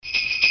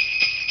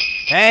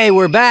Hey,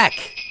 we're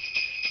back!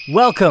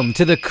 Welcome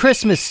to the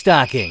Christmas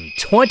Stocking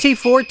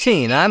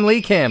 2014. I'm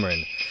Lee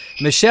Cameron.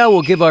 Michelle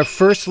will give our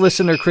first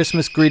listener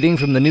Christmas greeting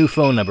from the new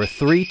phone number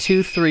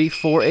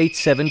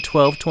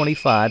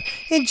 323-487-1225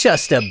 in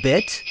just a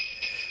bit.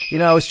 You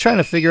know, I was trying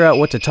to figure out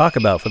what to talk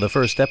about for the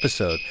first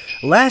episode.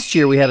 Last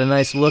year we had a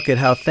nice look at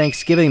how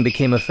Thanksgiving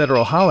became a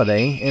federal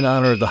holiday in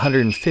honor of the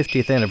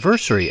 150th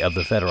anniversary of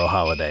the federal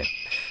holiday.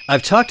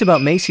 I've talked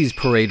about Macy's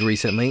parade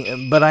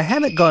recently, but I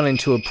haven't gone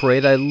into a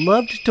parade I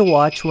loved to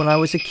watch when I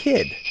was a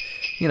kid.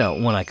 You know,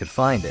 when I could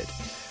find it.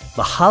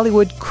 The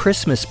Hollywood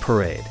Christmas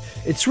Parade.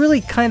 It's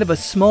really kind of a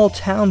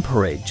small-town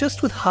parade,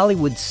 just with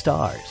Hollywood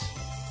stars.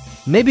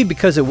 Maybe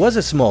because it was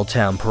a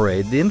small-town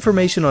parade, the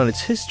information on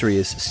its history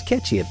is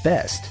sketchy at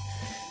best.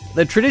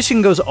 The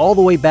tradition goes all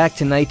the way back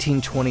to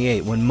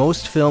 1928, when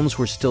most films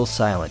were still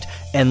silent,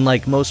 and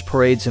like most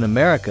parades in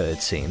America,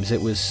 it seems,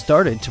 it was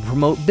started to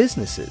promote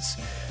businesses.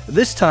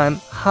 This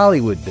time,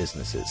 Hollywood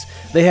businesses.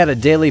 They had a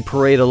daily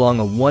parade along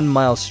a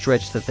 1-mile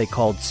stretch that they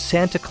called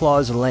Santa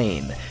Claus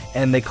Lane,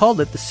 and they called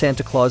it the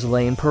Santa Claus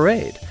Lane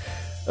Parade.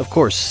 Of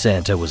course,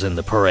 Santa was in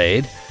the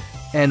parade,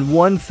 and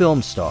one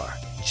film star,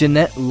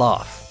 Jeanette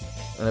Loff.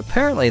 And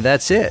apparently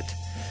that's it.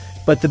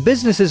 But the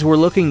businesses were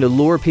looking to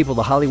lure people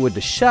to Hollywood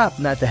to shop,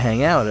 not to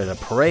hang out at a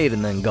parade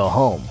and then go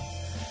home.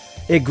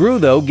 It grew,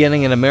 though,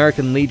 getting an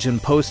American Legion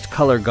Post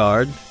Color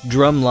Guard,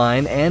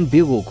 Drumline, and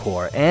Bugle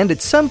Corps, and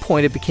at some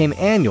point it became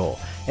annual,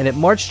 and it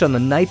marched on the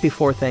night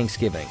before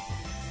Thanksgiving.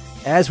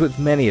 As with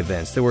many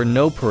events, there were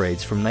no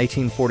parades from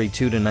 1942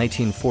 to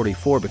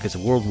 1944 because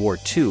of World War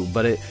II,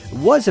 but it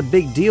was a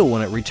big deal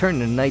when it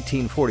returned in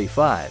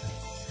 1945.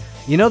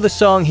 You know the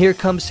song Here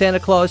Comes Santa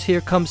Claus,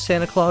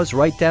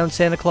 Right Down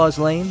Santa Claus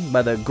Lane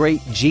by the great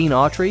Gene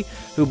Autry,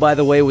 who, by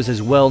the way, was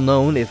as well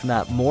known, if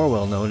not more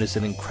well known, as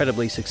an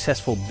incredibly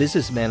successful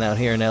businessman out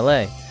here in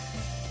L.A.?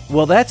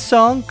 Well, that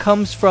song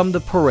comes from the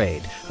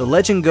parade. The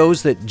legend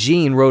goes that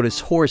Gene rode his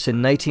horse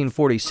in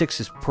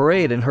 1946's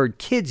parade and heard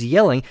kids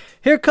yelling,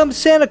 "Here comes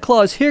Santa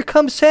Claus! Here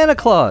comes Santa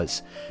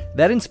Claus!"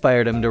 That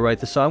inspired him to write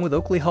the song with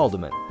Oakley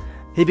Haldeman.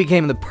 He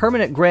became the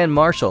permanent Grand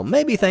Marshal,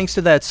 maybe thanks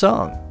to that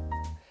song.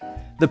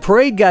 The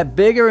parade got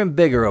bigger and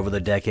bigger over the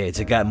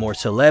decades. It got more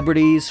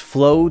celebrities,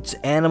 floats,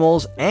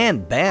 animals,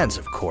 and bands,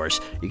 of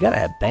course. You gotta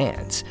have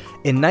bands.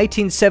 In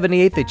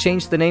 1978, they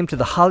changed the name to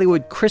the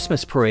Hollywood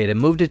Christmas Parade and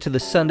moved it to the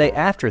Sunday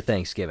after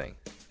Thanksgiving,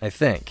 I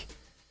think.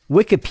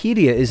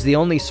 Wikipedia is the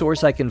only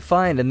source I can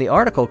find, and the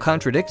article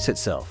contradicts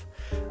itself.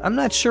 I'm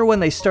not sure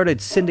when they started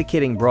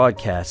syndicating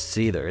broadcasts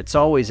either. It's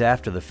always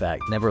after the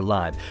fact, never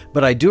live.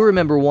 But I do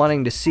remember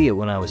wanting to see it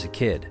when I was a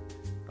kid.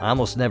 I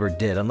almost never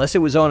did, unless it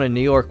was on in New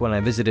York when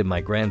I visited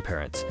my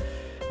grandparents.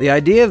 The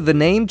idea of the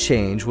name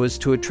change was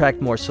to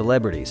attract more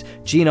celebrities.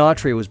 Gene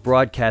Autry was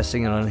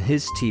broadcasting it on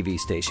his TV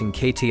station,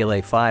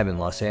 KTLA-5 in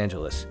Los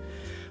Angeles.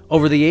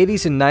 Over the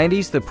 80s and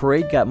 90s, the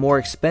parade got more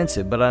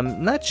expensive, but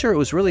I'm not sure it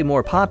was really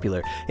more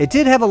popular. It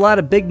did have a lot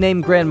of big-name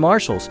Grand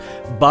Marshals.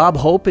 Bob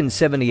Hope in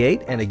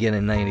 78, and again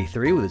in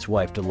 93 with his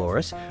wife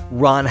Dolores.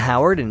 Ron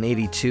Howard in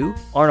 82.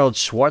 Arnold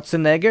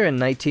Schwarzenegger in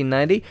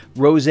 1990.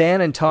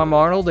 Roseanne and Tom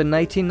Arnold in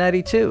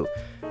 1992.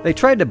 They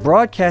tried to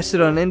broadcast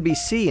it on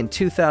NBC in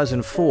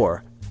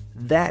 2004.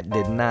 That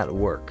did not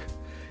work.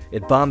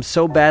 It bombed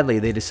so badly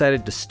they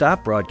decided to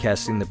stop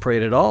broadcasting the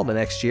parade at all the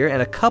next year,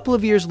 and a couple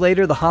of years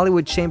later, the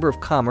Hollywood Chamber of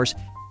Commerce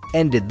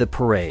ended the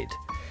parade.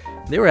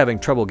 They were having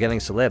trouble getting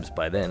celebs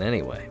by then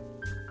anyway.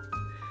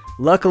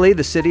 Luckily,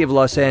 the city of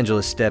Los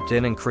Angeles stepped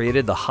in and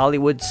created the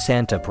Hollywood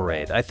Santa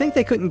Parade. I think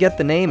they couldn't get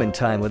the name in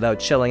time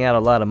without shelling out a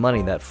lot of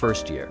money that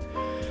first year.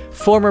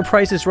 Former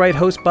Price is Right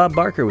host Bob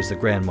Barker was the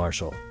Grand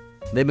Marshal.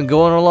 They've been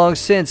going along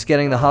since,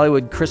 getting the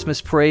Hollywood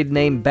Christmas Parade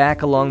name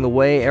back along the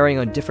way, airing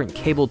on different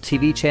cable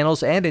TV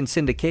channels and in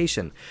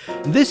syndication.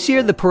 This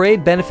year, the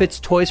parade benefits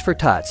Toys for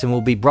Tots and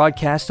will be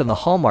broadcast on the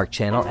Hallmark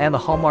Channel and the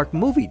Hallmark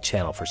Movie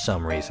Channel for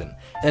some reason.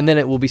 And then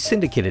it will be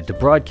syndicated to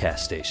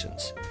broadcast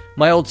stations.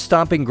 My old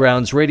stomping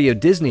grounds, Radio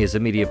Disney, is a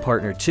media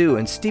partner too,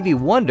 and Stevie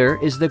Wonder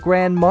is the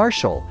Grand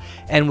Marshal.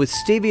 And with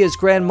Stevie as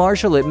Grand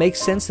Marshal, it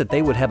makes sense that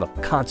they would have a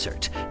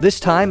concert, this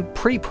time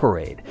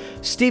pre-parade.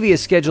 Stevie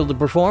is scheduled to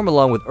perform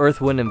along with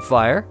Earth, Wind &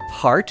 Fire,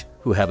 Heart,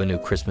 who have a new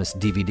Christmas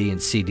DVD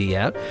and CD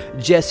out,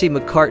 Jesse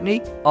McCartney,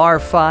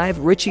 R5,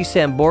 Richie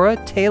Sambora,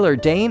 Taylor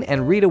Dane,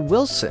 and Rita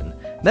Wilson.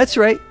 That's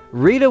right,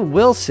 Rita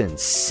Wilson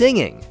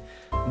singing.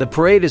 The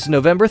parade is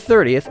November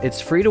 30th. It's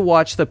free to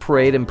watch the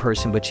parade in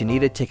person, but you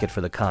need a ticket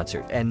for the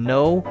concert. And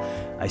no,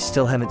 I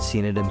still haven't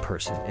seen it in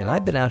person, and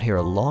I've been out here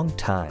a long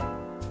time.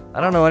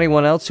 I don't know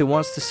anyone else who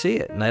wants to see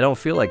it, and I don't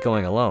feel like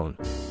going alone.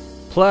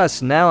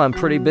 Plus, now I'm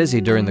pretty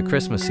busy during the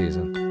Christmas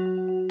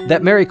season.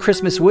 That Merry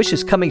Christmas wish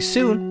is coming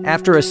soon,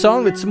 after a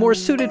song that's more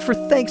suited for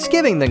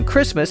Thanksgiving than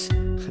Christmas,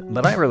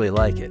 but I really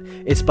like it.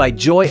 It's by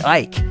Joy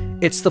Ike.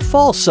 It's the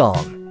fall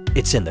song.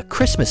 It's in the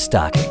Christmas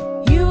stocking.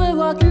 You were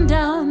walking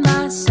down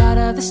my side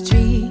of the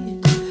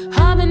street,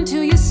 humming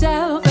to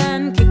yourself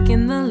and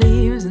kicking the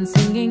leaves and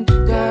singing,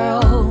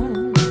 "Girl,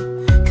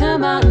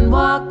 come out and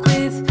walk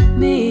with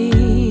me."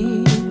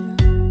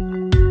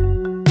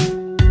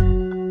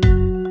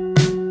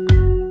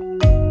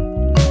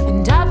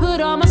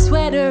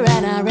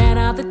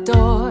 out the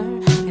door.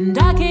 And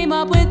I came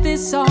up with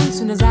this song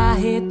soon as I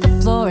hit the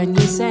floor. And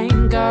you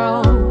sang,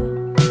 girl,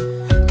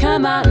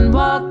 come out and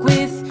walk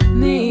with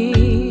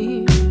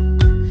me.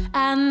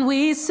 And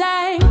we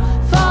sang,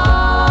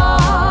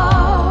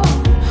 fall,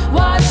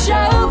 wash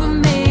over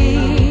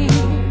me.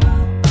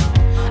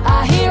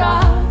 I hear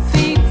our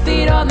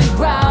feet on the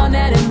ground,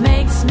 and it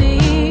makes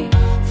me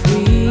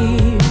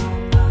free.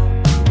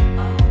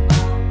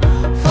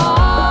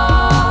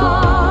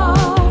 Fall,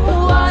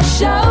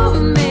 wash over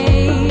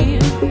me.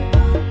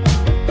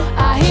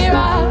 I hear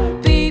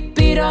our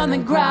beat on the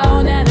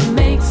ground, and it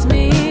makes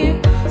me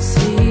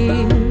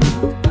sing.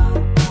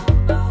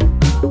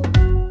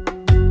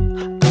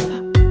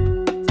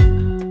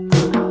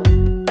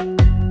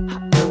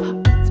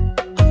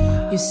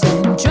 You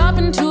said, jump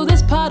into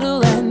this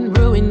puddle and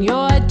ruin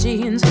your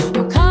jeans.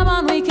 Well, come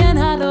on, we can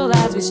huddle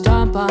as we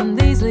stomp on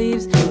these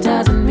leaves.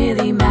 Doesn't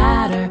really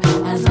matter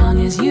as long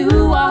as you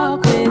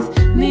walk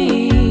with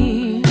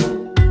me.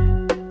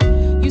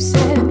 You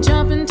said,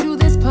 jump into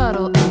this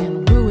puddle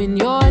and ruin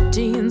your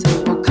jeans.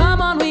 Well,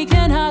 come on, we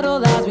can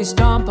huddle as we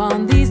stomp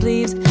on these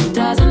leaves.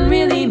 Doesn't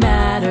really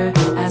matter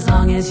as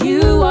long as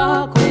you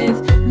walk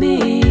with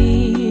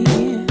me.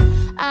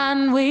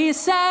 And we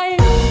say,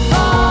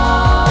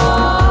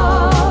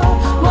 oh,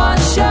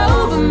 wash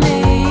over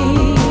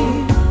me.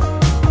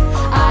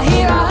 I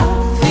hear our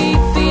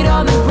feet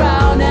on the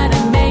ground, and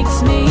it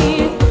makes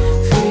me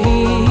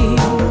free.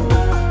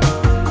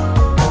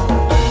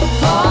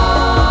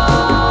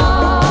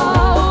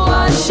 Oh,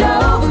 wash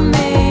over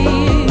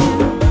me.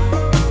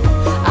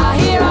 I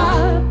hear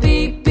our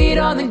beat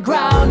on the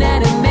ground,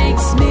 and it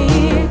makes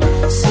me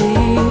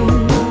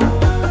sing.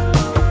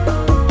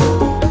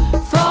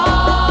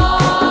 Fall,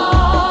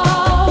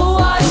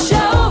 wash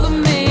over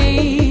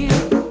me.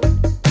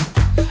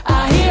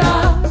 I hear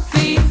our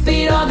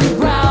feet on the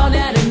ground,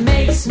 and it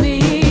makes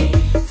me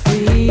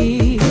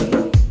free.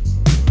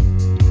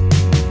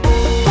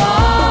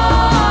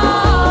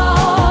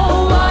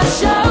 Fall,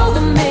 wash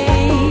over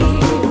me.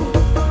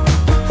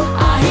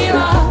 I hear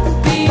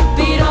our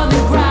beat on the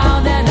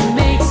ground, and it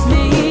makes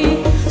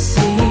me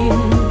sing.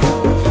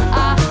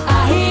 I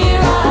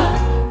hear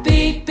our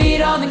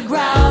beat on the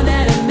ground,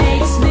 and it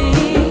makes me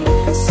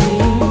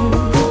sing.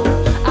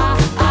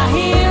 I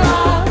hear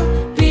our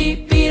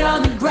beat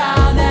on the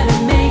ground, and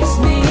it makes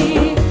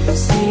me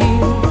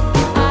sing.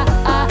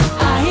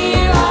 I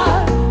hear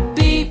our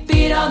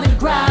beat on the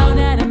ground,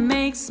 and it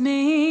makes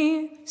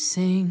me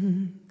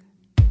sing.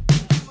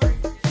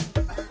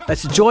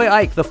 That's Joy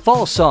Ike, the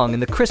fall song in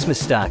the Christmas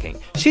stocking.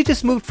 She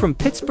just moved from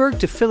Pittsburgh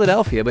to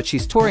Philadelphia, but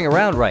she's touring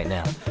around right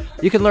now.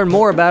 You can learn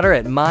more about her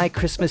at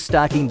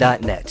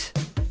mychristmasstocking.net.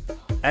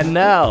 And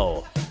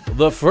now,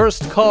 the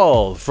first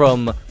call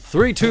from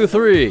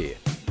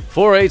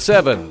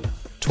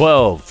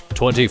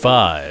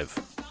 323-487-1225.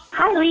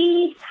 Hi,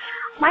 Lee.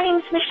 My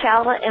name's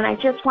Michelle, and I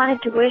just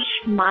wanted to wish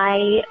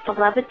my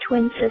beloved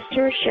twin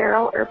sister,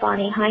 Cheryl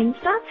Urbani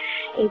Heinstock,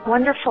 a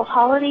wonderful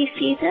holiday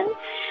season.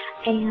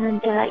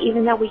 And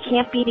even though we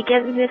can't be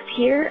together this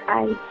year,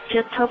 I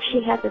just hope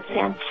she has a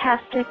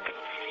fantastic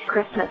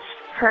Christmas,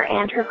 her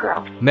and her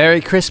girl.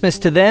 Merry Christmas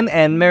to them,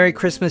 and Merry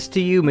Christmas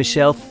to you,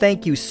 Michelle.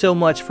 Thank you so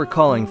much for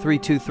calling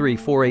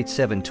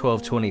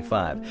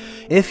 323-487-1225.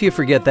 If you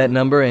forget that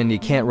number and you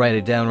can't write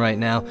it down right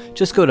now,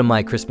 just go to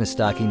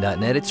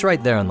mychristmasstocking.net. It's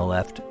right there on the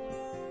left.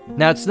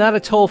 Now, it's not a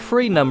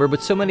toll-free number,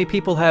 but so many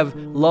people have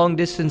long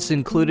distance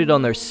included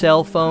on their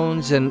cell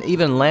phones and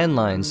even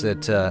landlines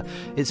that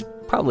it's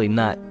probably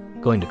not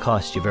going to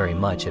cost you very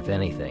much, if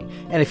anything.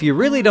 And if you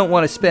really don't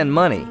want to spend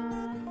money,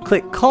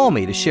 click Call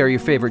Me to share your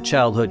favorite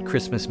childhood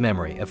Christmas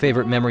memory, a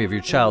favorite memory of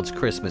your child's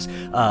Christmas,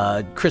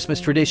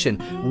 Christmas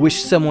tradition,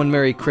 wish someone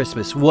Merry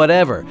Christmas,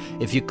 whatever.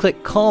 If you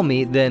click Call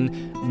Me,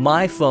 then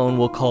my phone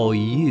will call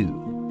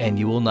you, and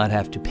you will not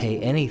have to pay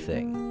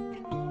anything.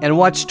 And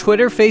watch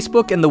Twitter,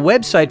 Facebook, and the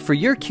website for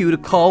your cue to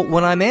call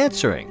when I'm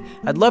answering.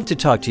 I'd love to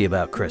talk to you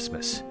about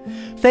Christmas.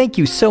 Thank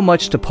you so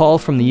much to Paul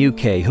from the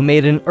UK, who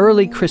made an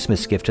early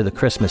Christmas gift to the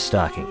Christmas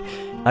stocking.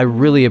 I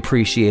really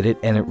appreciate it,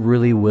 and it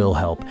really will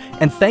help.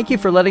 And thank you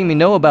for letting me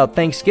know about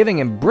Thanksgiving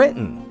in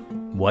Britain.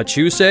 What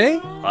you say?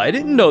 I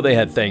didn't know they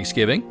had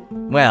Thanksgiving.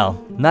 Well,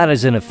 not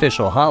as an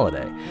official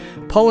holiday.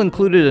 Paul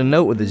included a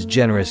note with his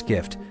generous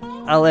gift.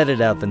 I'll edit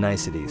out the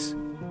niceties.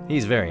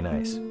 He's very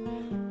nice.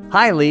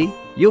 Hi, Lee.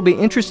 You'll be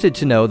interested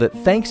to know that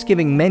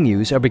Thanksgiving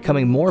menus are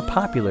becoming more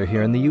popular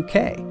here in the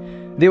UK.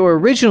 They were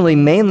originally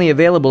mainly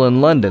available in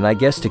London, I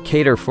guess to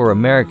cater for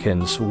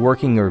Americans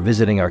working or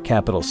visiting our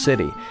capital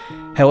city.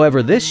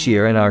 However, this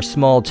year in our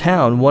small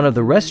town, one of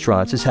the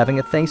restaurants is having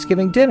a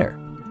Thanksgiving dinner.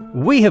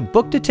 We have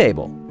booked a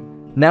table.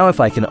 Now, if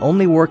I can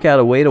only work out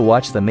a way to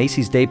watch the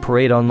Macy's Day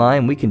Parade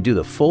online, we can do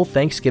the full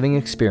Thanksgiving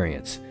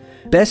experience.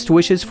 Best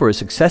wishes for a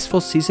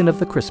successful season of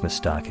the Christmas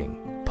stocking.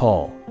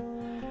 Paul.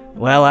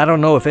 Well, I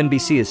don't know if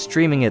NBC is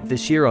streaming it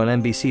this year on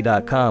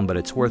NBC.com, but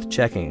it's worth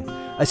checking.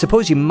 I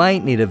suppose you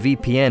might need a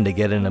VPN to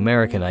get an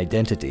American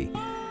identity.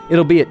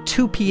 It'll be at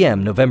 2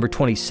 p.m. November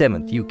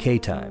 27th,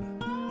 UK time.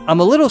 I'm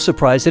a little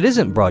surprised it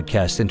isn't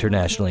broadcast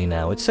internationally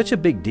now. It's such a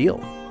big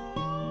deal.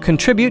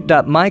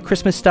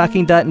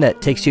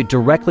 Contribute.mychristmasstocking.net takes you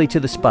directly to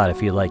the spot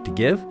if you'd like to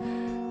give.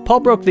 Paul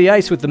broke the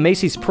ice with the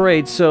Macy's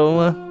Parade,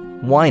 so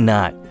why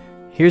not?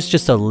 Here's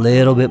just a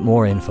little bit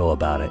more info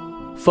about it.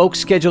 Folks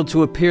scheduled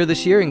to appear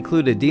this year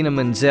include Idina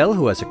Menzel,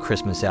 who has a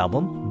Christmas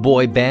album,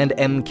 boy band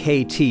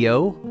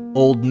MKTO,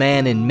 old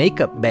man in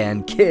makeup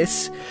band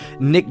Kiss,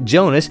 Nick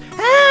Jonas,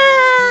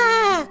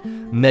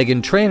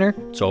 Meghan Trainor,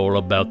 it's all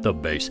about the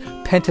bass,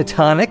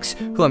 Pentatonix,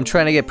 who I'm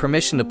trying to get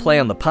permission to play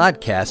on the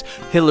podcast,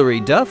 Hilary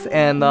Duff,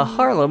 and the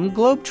Harlem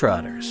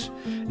Globetrotters.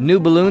 New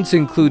balloons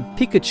include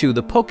Pikachu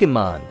the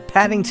Pokemon,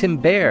 Paddington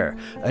Bear,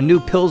 a new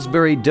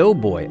Pillsbury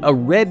Doughboy, a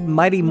red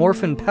Mighty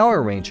Morphin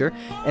Power Ranger,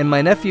 and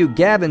my nephew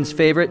Gavin's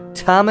favorite,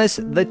 Thomas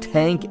the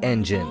Tank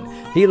Engine.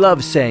 He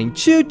loves saying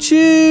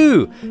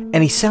choo-choo,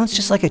 and he sounds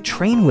just like a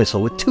train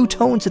whistle with two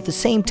tones at the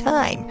same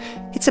time.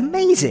 It's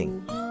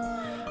amazing.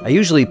 I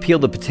usually peel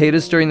the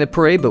potatoes during the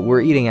parade, but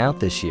we're eating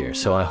out this year,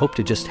 so I hope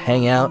to just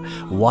hang out,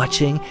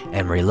 watching,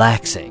 and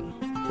relaxing.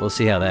 We'll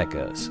see how that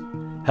goes.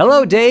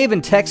 Hello, Dave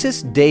in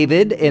Texas,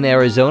 David in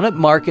Arizona,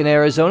 Mark in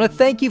Arizona.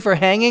 Thank you for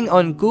hanging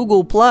on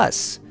Google+.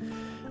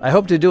 I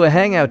hope to do a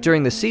hangout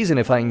during the season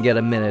if I can get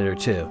a minute or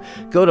two.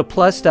 Go to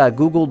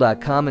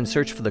plus.google.com and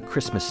search for the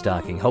Christmas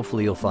Stocking.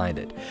 Hopefully you'll find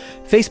it.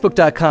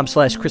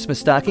 Facebook.com/Christmas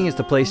Stocking is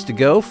the place to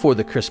go for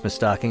the Christmas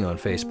Stocking on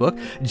Facebook.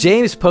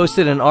 James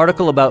posted an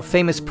article about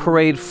famous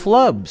parade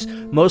flubs,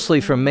 mostly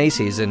from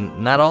Macy's, and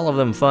not all of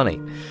them funny.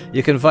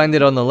 You can find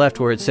it on the left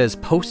where it says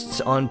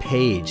Posts on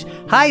Page.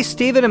 Hi,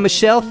 Stephen and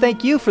Michelle.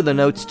 Thank you for the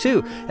notes,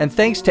 too. And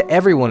thanks to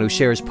everyone who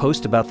shares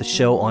posts about the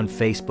show on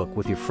Facebook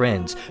with your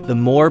friends. The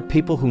more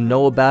people who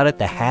know about it,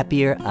 the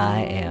happier I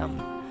am.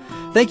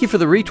 Thank you for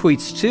the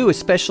retweets too,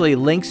 especially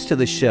links to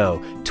the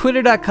show.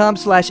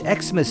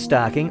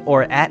 Twitter.com/XmasStocking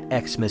or at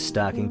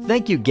XmasStocking.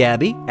 Thank you,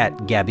 Gabby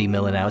at Gabby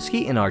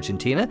Milanowski in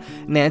Argentina,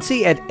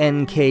 Nancy at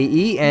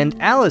NKE, and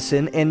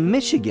Allison in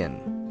Michigan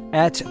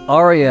at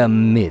Aria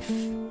Myth,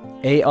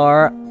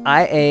 ARIAMYTHE.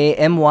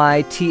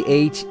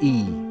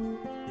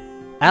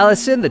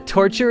 Allison, the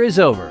torture is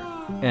over,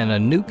 and a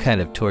new kind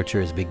of torture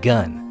has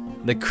begun.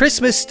 The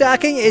Christmas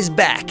Stocking is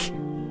back.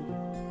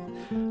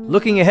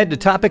 Looking ahead to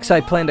topics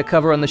I plan to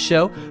cover on the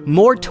show,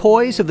 more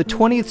toys of the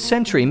 20th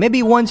century,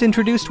 maybe ones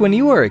introduced when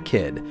you were a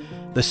kid,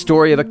 the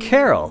story of a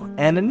carol,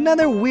 and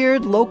another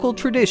weird local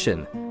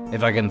tradition.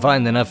 If I can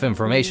find enough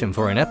information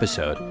for an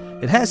episode,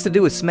 it has to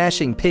do with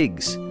smashing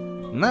pigs.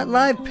 Not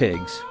live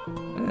pigs,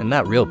 and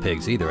not real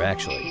pigs either,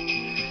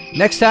 actually.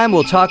 Next time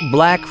we'll talk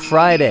Black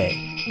Friday,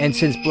 and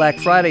since Black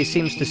Friday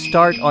seems to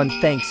start on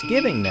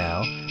Thanksgiving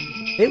now,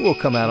 it will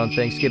come out on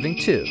Thanksgiving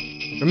too.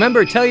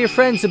 Remember, tell your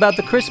friends about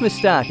the Christmas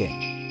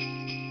Stocking.